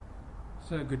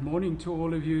So good morning to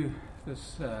all of you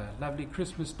this lovely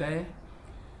Christmas day.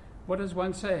 What does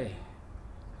one say?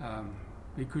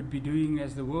 We could be doing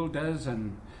as the world does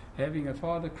and having a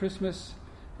Father Christmas,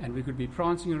 and we could be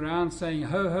prancing around saying,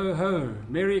 ho, ho, ho,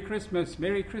 Merry Christmas,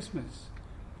 Merry Christmas.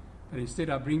 But instead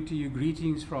I bring to you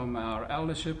greetings from our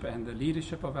eldership and the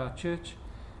leadership of our church,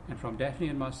 and from Daphne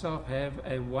and myself. Have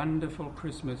a wonderful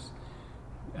Christmas,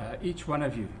 each one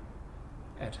of you,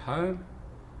 at home,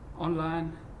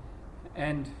 online,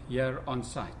 and here on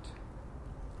site.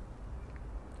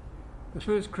 The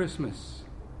first Christmas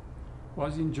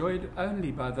was enjoyed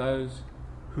only by those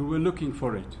who were looking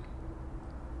for it.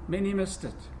 Many missed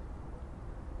it.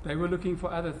 They were looking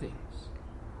for other things.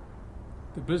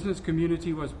 The business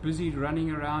community was busy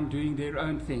running around doing their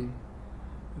own thing.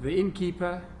 The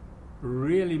innkeeper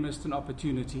really missed an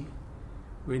opportunity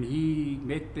when he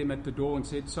met them at the door and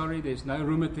said, sorry, there's no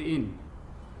room at the inn.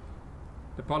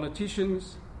 The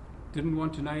politicians didn't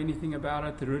want to know anything about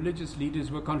it. The religious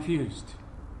leaders were confused.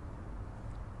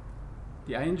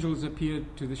 The angels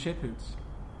appeared to the shepherds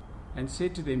and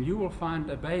said to them, you will find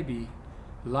a baby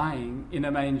lying in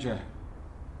a manger.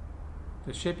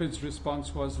 The shepherds'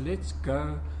 response was, let's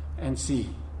go and see.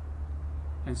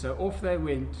 And so off they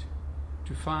went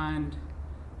to find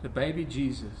the baby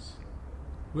Jesus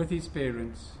with his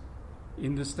parents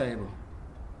in the stable.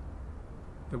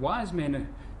 The wise men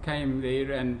came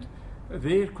there, and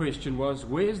their question was,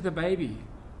 where's the baby?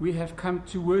 We have come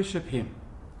to worship him.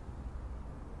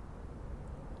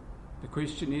 The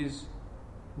question is,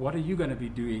 what are you going to be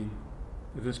doing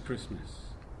this Christmas?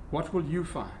 What will you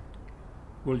find?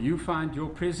 Will you find your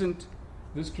present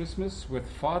this Christmas with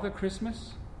Father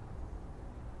Christmas?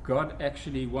 God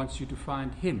actually wants you to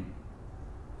find him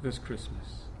this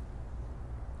Christmas.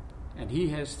 And he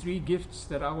has 3 gifts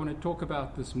that I want to talk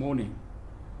about this morning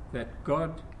that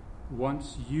God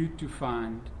wants you to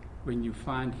find when you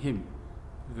find him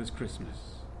this Christmas.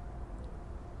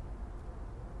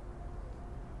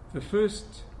 The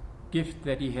first gift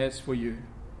that he has for you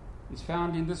is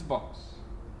found in this box.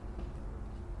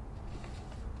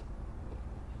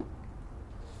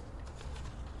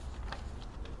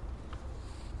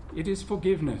 It is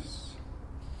forgiveness.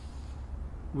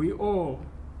 We all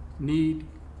need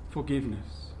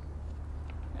forgiveness.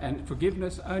 And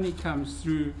forgiveness only comes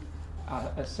through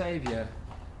a Savior,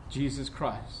 Jesus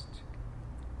Christ.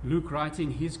 Luke,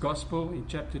 writing his Gospel in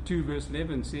chapter 2, verse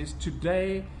 11, says,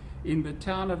 today in the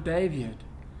town of David,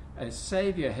 a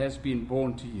Savior has been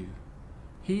born to you.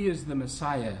 He is the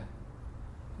Messiah,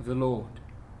 the Lord.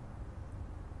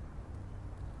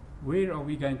 Where are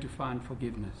we going to find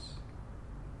forgiveness?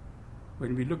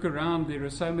 When we look around, there are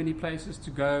so many places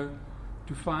to go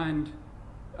to find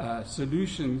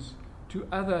solutions to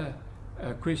other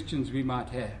questions we might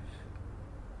have.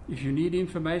 If you need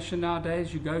information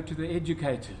nowadays, you go to the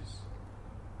educators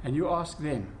and you ask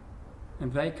them,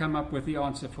 and they come up with the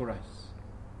answer for us.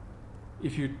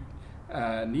 If you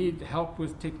need help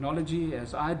with technology,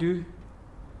 as I do,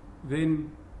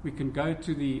 then we can go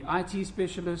to the IT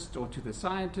specialist or to the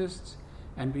scientists,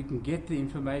 and we can get the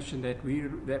information that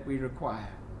we require.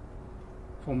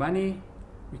 For money,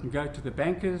 we can go to the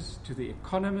bankers, to the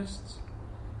economists,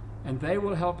 and they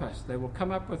will help us. They will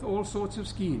come up with all sorts of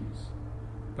schemes.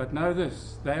 But know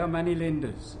this, they are money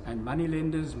lenders, and money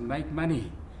lenders make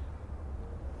money.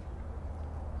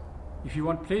 If you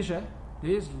want pleasure,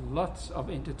 there's lots of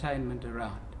entertainment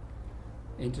around.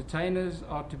 Entertainers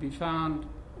are to be found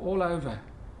all over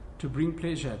to bring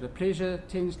pleasure. The pleasure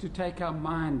tends to take our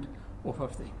mind off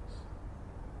of things.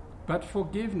 But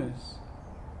forgiveness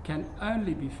can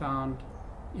only be found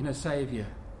in a Savior.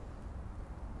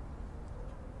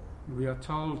 We are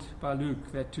told by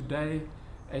Luke that today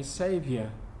a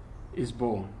Savior is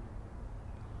born.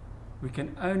 We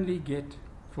can only get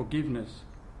forgiveness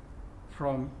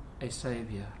from a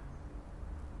Savior.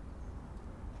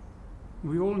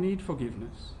 We all need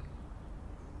forgiveness.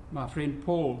 My friend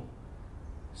Paul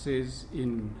says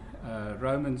in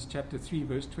Romans chapter 3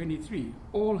 verse 23,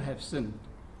 all have sinned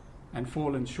and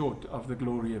fallen short of the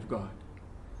glory of God.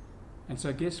 And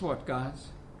so guess what, guys?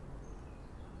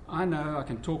 I know I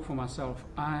can talk for myself.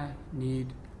 I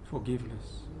need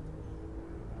forgiveness.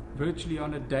 Virtually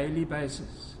on a daily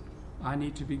basis, I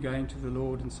need to be going to the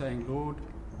Lord and saying, Lord,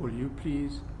 will you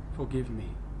please forgive me?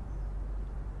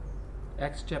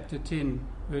 Acts chapter 10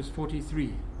 verse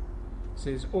 43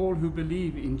 says, all who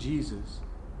believe in Jesus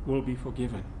will be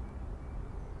forgiven.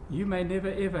 You may never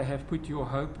ever have put your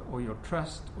hope or your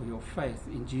trust or your faith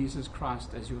in Jesus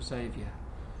Christ as your Savior.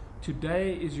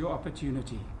 Today is your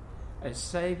opportunity. A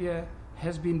Savior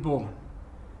has been born,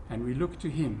 and we look to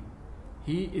him.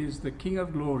 He is the King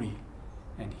of glory,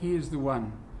 and he is the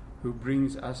one who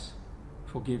brings us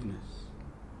forgiveness.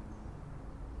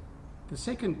 The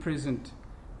second present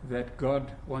that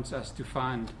God wants us to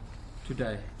find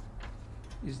today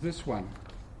is this one: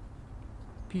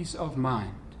 peace of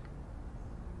mind.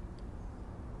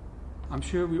 I'm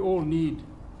sure we all need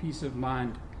peace of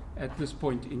mind at this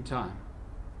point in time.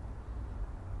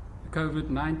 The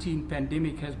COVID-19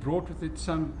 pandemic has brought with it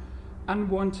some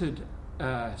unwanted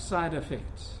side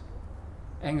effects: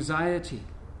 anxiety,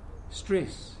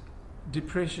 stress,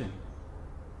 depression.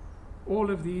 All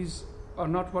of these are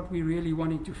not what we're really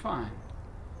wanting to find.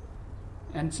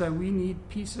 And so we need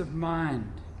peace of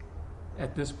mind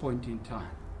at this point in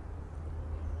time.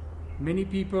 Many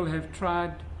people have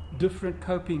tried different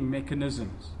coping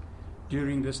mechanisms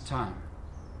during this time.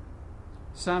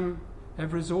 Some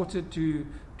have resorted to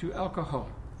alcohol,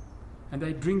 and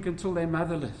they drink until they're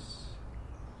motherless.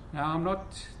 Now, I'm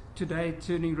not today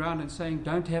turning around and saying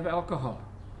don't have alcohol,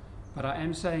 but I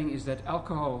am saying is that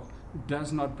alcohol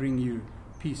does not bring you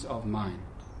peace of mind.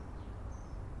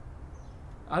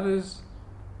 Others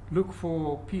look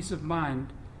for peace of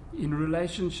mind in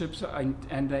relationships,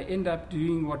 and they end up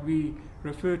doing what we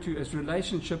refer to as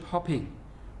relationship hopping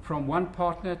from one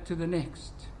partner to the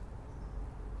next.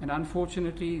 And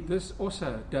unfortunately, this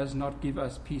also does not give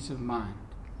us peace of mind.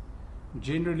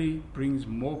 Generally brings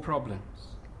more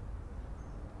problems.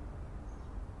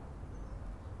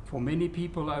 For many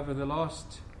people over the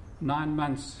last 9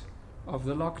 months of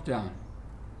the lockdown,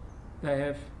 they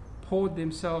have poured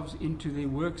themselves into their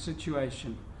work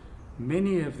situation.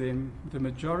 Many of them, the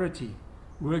majority,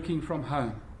 working from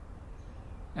home.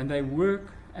 And they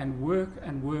work and work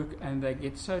and work, and they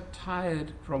get so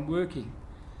tired from working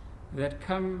that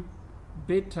come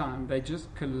bedtime, they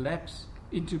just collapse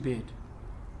into bed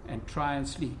and try and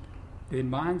sleep. Their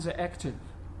minds are active.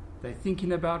 They're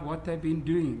thinking about what they've been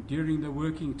doing during the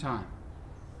working time.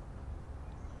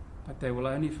 But they will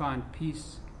only find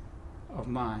peace of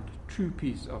mind, true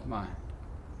peace of mind,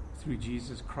 through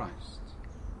Jesus Christ,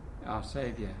 our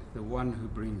Savior, the one who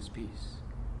brings peace.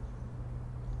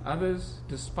 Others,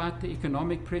 despite the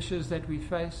economic pressures that we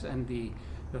face and the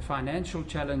financial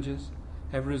challenges,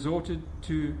 have resorted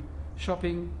to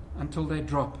shopping until they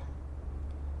drop.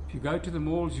 If you go to the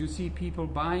malls, you see people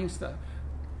buying stuff.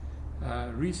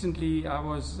 Recently, I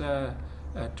was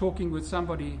talking with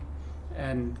somebody,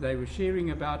 and they were sharing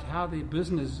about how their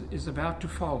business is about to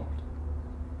fold.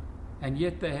 And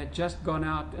yet they had just gone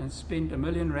out and spent R1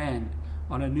 million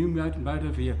on a new motor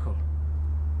vehicle.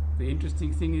 The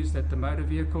interesting thing is that the motor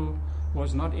vehicle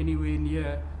was not anywhere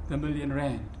near the R1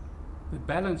 million. The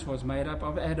balance was made up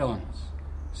of add-ons.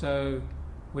 So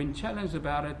when challenged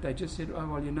about it, they just said, oh,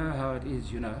 well, you know how it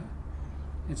is, you know.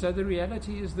 And so the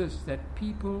reality is this, that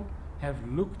people have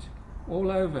looked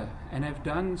all over and have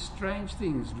done strange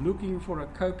things, looking for a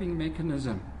coping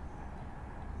mechanism.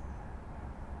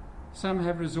 Some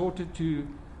have resorted to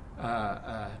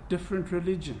different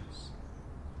religions.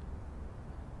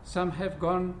 Some have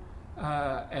gone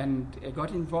and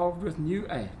got involved with New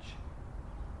Age.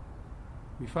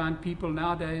 We find people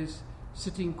nowadays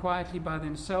sitting quietly by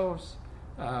themselves,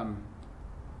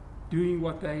 doing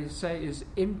what they say is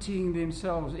emptying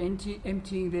themselves,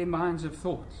 emptying their minds of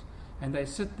thoughts. And they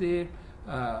sit there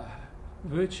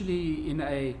virtually in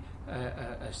a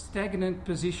stagnant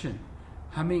position,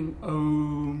 humming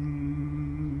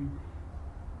Om,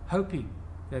 hoping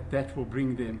that will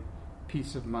bring them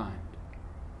peace of mind.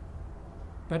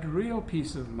 But real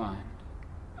peace of mind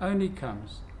only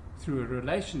comes through a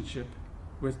relationship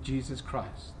with Jesus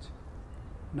Christ.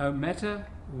 No matter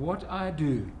what I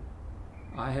do,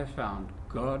 I have found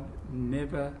God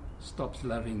never stops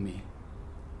loving me.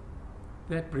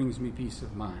 That brings me peace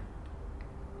of mind.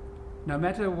 No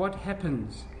matter what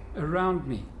happens around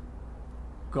me,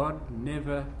 God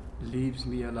never leaves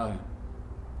me alone.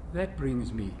 That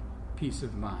brings me peace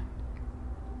of mind.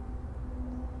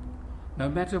 No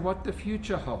matter what the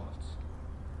future holds,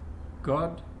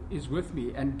 God is with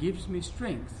me and gives me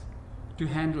strength to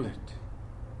handle it.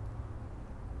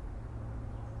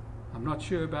 I'm not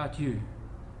sure about you,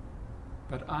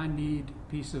 but I need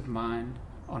peace of mind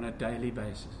on a daily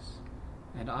basis.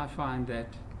 And I find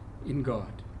that in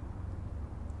God.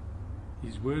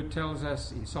 His word tells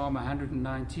us in Psalm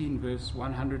 119, verse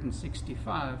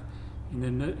 165, in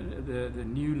the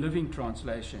New Living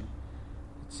Translation,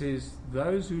 it says,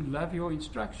 those who love your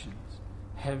instructions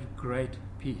have great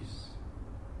peace.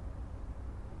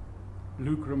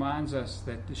 Luke reminds us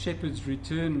that the shepherds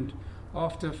returned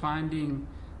after finding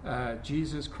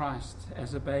Jesus Christ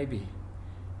as a baby.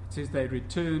 It says they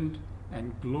returned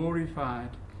and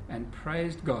glorified and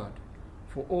praised God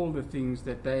for all the things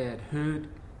that they had heard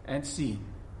and seen.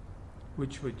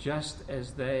 which were just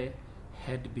as they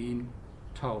had been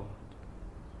told.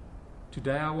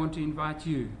 Today I want to invite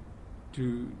you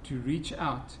to reach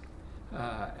out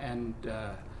and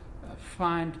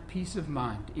find peace of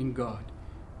mind in God.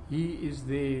 He is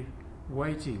there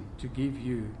waiting to give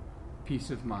you peace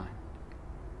of mind.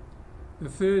 The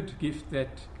third gift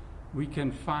that we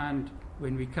can find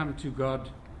when we come to God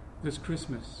this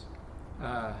Christmas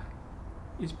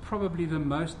is probably the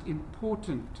most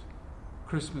important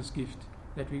Christmas gift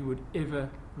that we would ever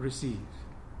receive.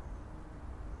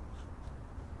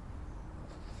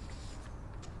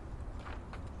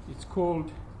 It's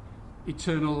called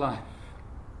eternal life.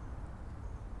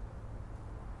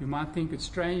 You might think it's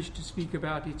strange to speak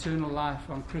about eternal life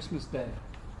on Christmas Day,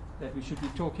 that we should be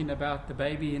talking about the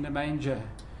baby in a manger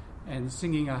and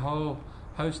singing a whole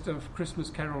host of Christmas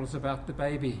carols about the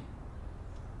baby.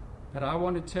 But I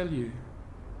want to tell you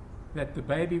that the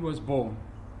baby was born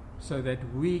so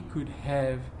that we could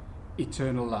have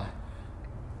eternal life.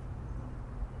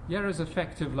 Here is a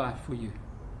fact of life for you.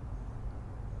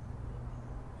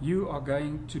 You are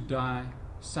going to die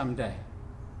someday.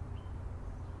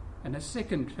 And a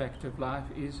second fact of life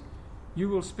is you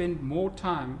will spend more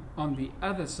time on the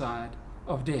other side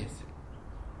of death.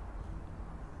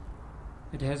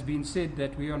 It has been said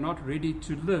that we are not ready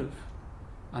to live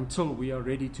until we are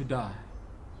ready to die.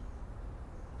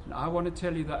 And I want to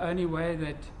tell you the only way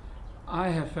that I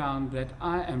have found that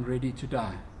I am ready to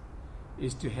die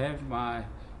is to have my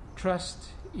trust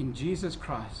in Jesus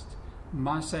Christ,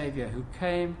 my Savior, who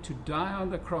came to die on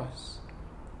the cross,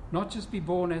 not just be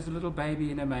born as a little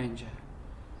baby in a manger,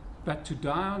 but to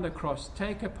die on the cross,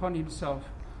 take upon himself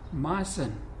my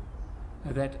sin,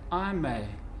 that I may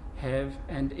have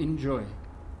and enjoy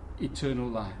eternal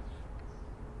life.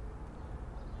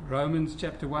 Romans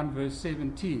chapter 1 verse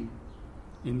 17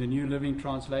 in the New Living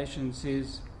Translation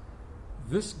says,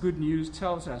 "This good news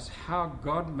tells us how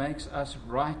God makes us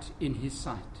right in his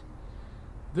sight.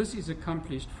 This is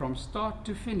accomplished from start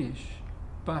to finish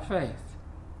by faith.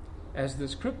 As the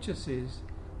scripture says,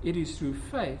 it is through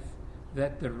faith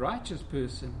that the righteous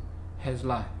person has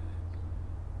life."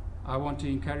 I want to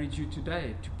encourage you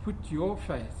today to put your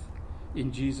faith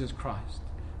in Jesus Christ,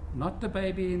 not the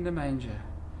baby in the manger,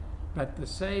 but the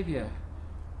Savior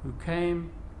who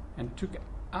came and took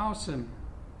our sin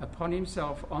upon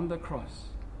himself on the cross,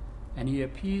 and he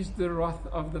appeased the wrath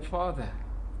of the Father.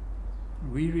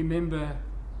 We remember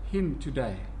him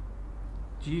today,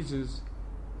 Jesus,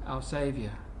 our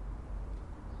Savior.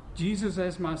 Jesus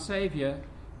as my Savior,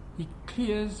 he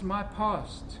clears my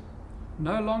past.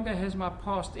 No longer has my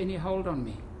past any hold on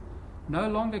me. No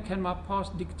longer can my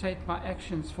past dictate my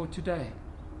actions for today.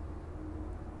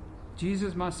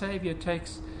 Jesus, my Savior,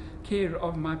 takes care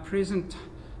of my present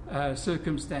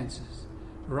circumstances.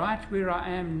 Right where I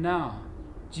am now,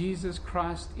 Jesus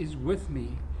Christ is with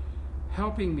me,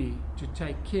 helping me to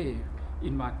take care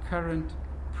in my current,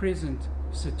 present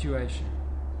situation.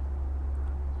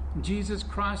 Jesus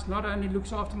Christ not only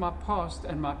looks after my past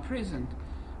and my present,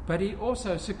 but he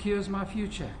also secures my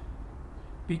future.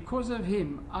 Because of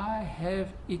him, I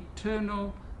have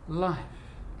eternal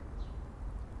life.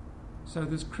 So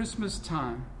this Christmas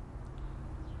time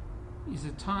is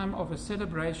a time of a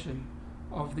celebration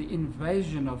of the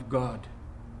invasion of God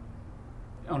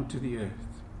onto the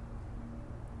earth.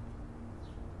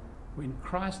 When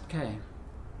Christ came,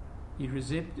 he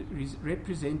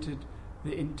represented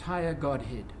the entire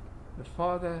Godhead, the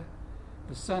Father,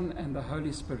 the Son, and the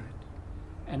Holy Spirit.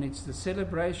 And it's the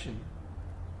celebration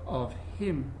of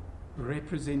him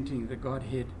representing the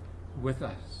Godhead with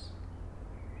us.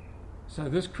 So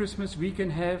this Christmas we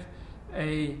can have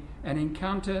an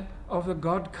encounter of the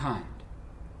God kind.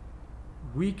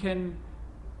 We can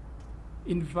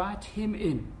invite him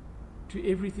in to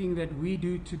everything that we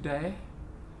do today,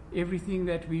 everything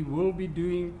that we will be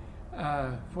doing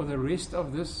for the rest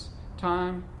of this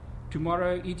time,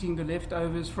 tomorrow eating the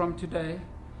leftovers from today.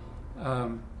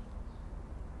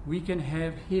 We can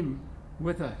have him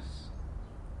with us.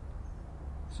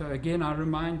 So again, I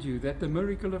remind you that the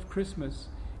miracle of Christmas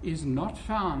is not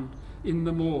found in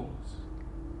the malls,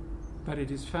 but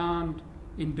it is found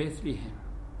in Bethlehem.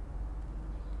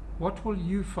 What will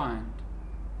you find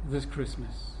this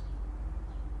Christmas?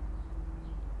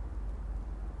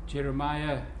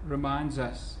 Jeremiah reminds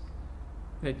us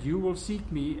that you will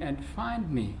seek me and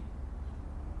find me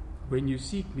when you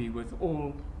seek me with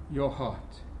all your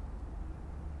heart.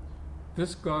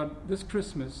 This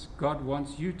Christmas, God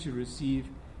wants you to receive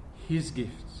his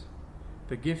gifts.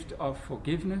 The gift of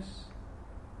forgiveness,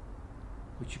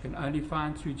 which you can only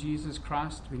find through Jesus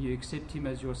Christ when you accept him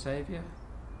as your Savior.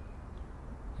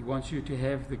 He wants you to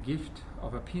have the gift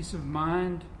of a peace of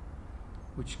mind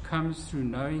which comes through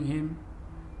knowing Him,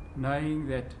 knowing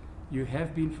that you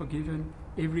have been forgiven,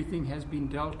 everything has been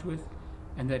dealt with,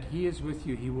 and that He is with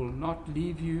you. He will not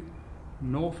leave you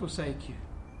nor forsake you.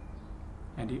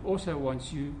 And He also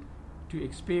wants you to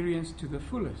experience to the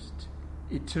fullest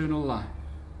eternal life.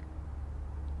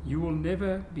 You will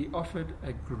never be offered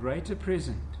a greater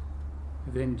present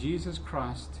than Jesus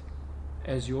Christ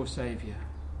as your Savior.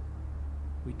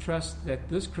 We trust that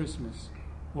this Christmas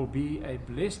will be a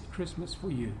blessed Christmas for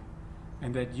you,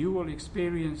 and that you will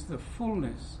experience the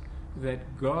fullness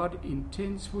that God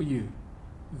intends for you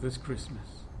this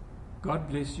Christmas. God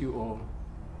bless you all.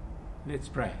 Let's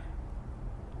pray.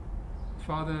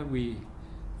 Father, we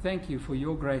thank you for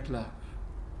your great love.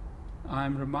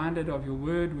 I'm reminded of your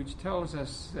word which tells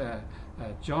us,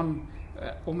 John,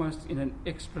 almost in an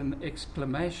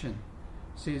exclamation,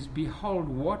 says, "Behold,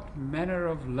 what manner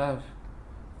of love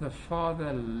the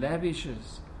Father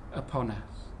lavishes upon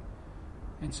us."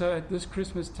 And so at this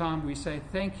Christmas time we say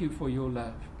thank you for your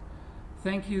love.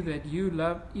 Thank you that you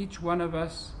love each one of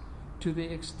us to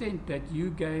the extent that you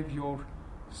gave your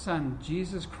Son,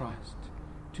 Jesus Christ,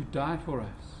 to die for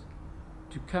us,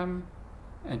 to come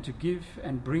and to give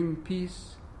and bring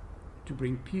peace, to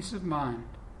bring peace of mind,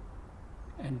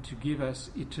 and to give us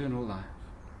eternal life.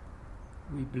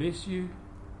 We bless you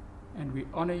and we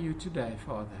honor you today,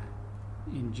 Father,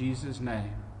 in Jesus'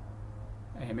 name.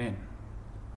 Amen.